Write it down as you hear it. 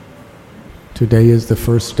Today is the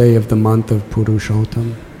first day of the month of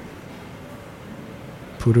Purushottama.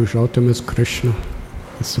 Purushottama is Krishna,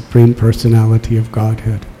 the Supreme Personality of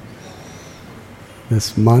Godhead.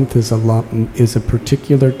 This month is a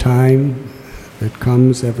particular time that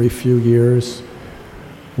comes every few years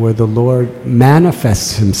where the Lord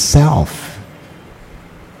manifests Himself,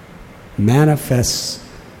 manifests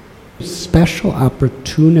special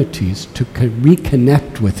opportunities to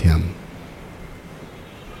reconnect with Him.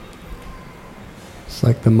 It's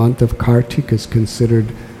like the month of Kartik is considered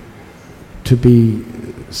to be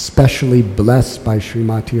specially blessed by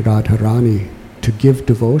Srimati Radharani to give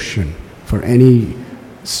devotion for any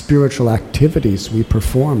spiritual activities we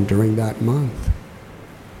perform during that month.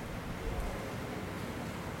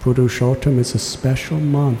 Purushottama is a special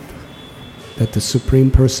month that the Supreme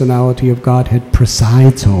Personality of Godhead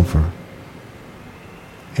presides over.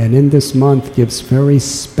 And in this month gives very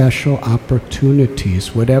special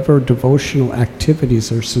opportunities, whatever devotional activities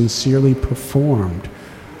are sincerely performed.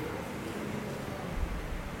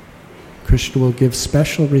 Krishna will give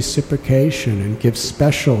special reciprocation and give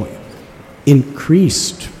special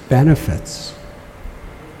increased benefits.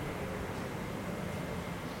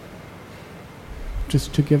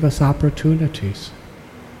 Just to give us opportunities.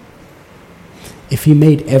 If He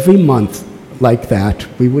made every month like that,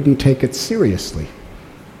 we wouldn't take it seriously.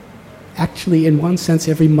 Actually, in one sense,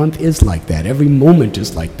 every month is like that. Every moment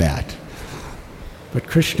is like that. But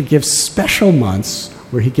Krishna gives special months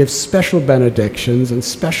where He gives special benedictions and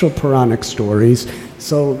special Puranic stories,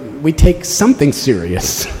 so we take something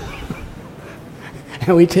serious.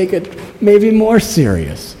 And we take it maybe more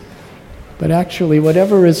serious. But actually,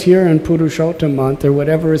 whatever is here in Purushottama month or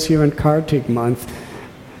whatever is here in Kartik month,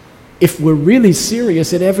 if we're really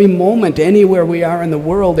serious, at every moment, anywhere we are in the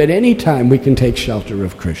world, at any time, we can take shelter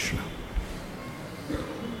of Krishna.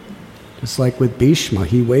 Just like with Bhishma,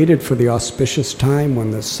 he waited for the auspicious time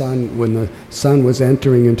when the sun was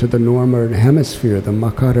entering into the northern hemisphere, the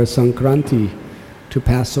Makara Sankranti, to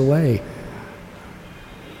pass away.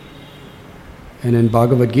 And in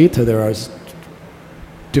Bhagavad Gita, there are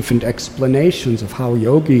different explanations of how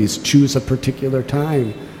yogis choose a particular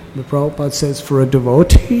time. The Prabhupada says for a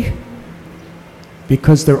devotee,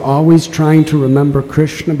 because they're always trying to remember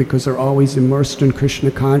Krishna, because they're always immersed in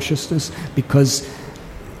Krishna consciousness, because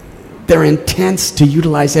they're intense to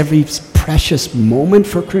utilize every precious moment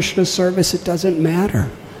for Krishna's service, it doesn't matter.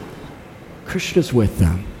 Krishna's with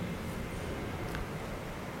them.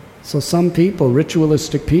 So some people,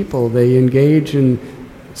 ritualistic people, they engage in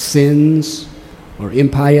sins or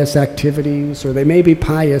impious activities, or they may be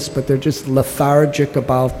pious, but they're just lethargic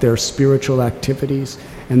about their spiritual activities,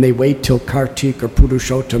 and they wait till Kartik or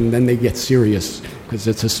Purushottama, then they get serious, because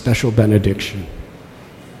it's a special benediction.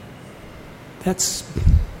 That's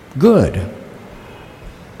good,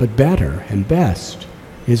 but better and best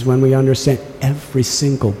is when we understand every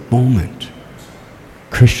single moment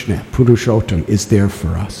Krishna, Purushottama, is there for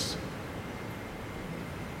us.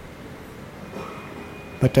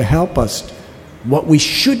 But to help us, what we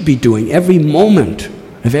should be doing every moment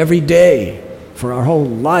of every day for our whole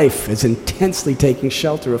life is intensely taking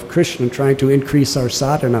shelter of Krishna and trying to increase our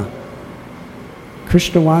sadhana.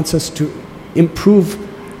 Krishna wants us to improve.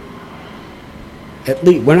 At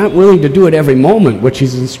least, we're not willing to do it every moment, which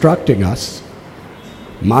He's instructing us.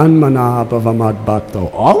 Man mana bhavamad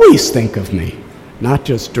bhakto. Always think of me. Not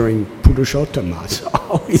just during Purushottamas.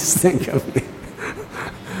 Always think of me.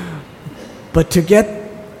 But to get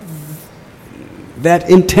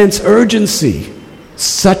that intense urgency,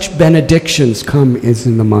 such benedictions come is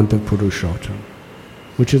in the month of Purushottama,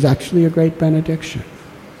 which is actually a great benediction.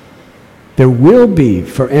 There will be,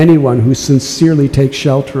 for anyone who sincerely takes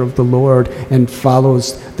shelter of the Lord and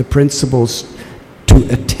follows the principles to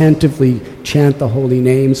attentively chant the holy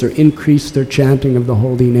names or increase their chanting of the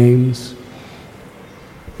holy names,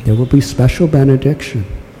 there will be special benediction.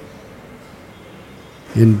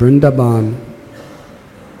 In Vrindavan,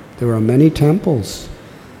 there are many temples,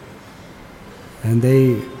 and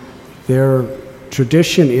their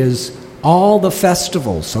tradition is all the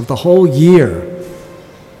festivals of the whole year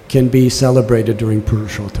can be celebrated during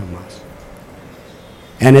Purushottama.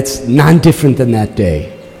 And it's non-different than that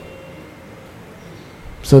day.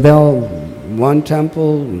 So one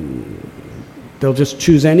temple, they'll just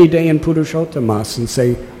choose any day in Purushottama and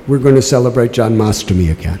say, we're going to celebrate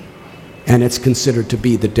Janmashtami again. And it's considered to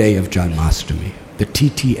be the day of Janmashtami. The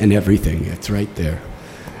titi and everything, it's right there.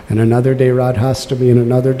 And another day Radhastami, and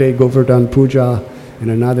another day Govardhan Puja,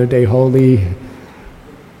 and another day Holi,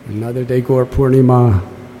 another day Gaur Purnima,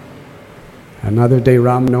 another day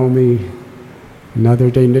Ram Navami,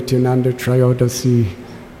 another day Nityananda Trayodasi,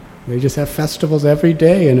 They just have festivals every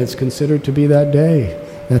day, and it's considered to be that day.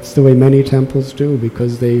 That's the way many temples do,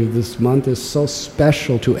 because this month is so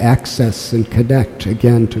special to access and connect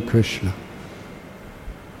again to Krishna.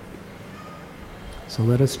 So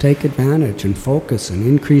let us take advantage and focus and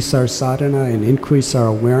increase our sadhana and increase our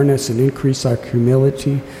awareness and increase our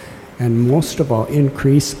humility, and most of all,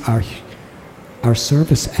 increase our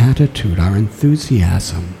service attitude, our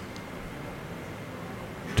enthusiasm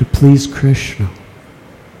to please Krishna.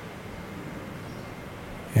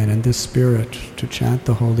 And in this spirit, to chant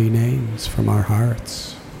the holy names from our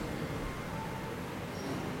hearts.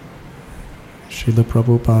 Srila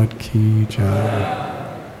Prabhupada ki jai.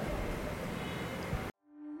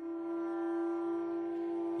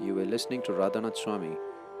 You were listening to Radhanath Swami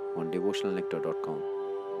on devotionalnectar.com.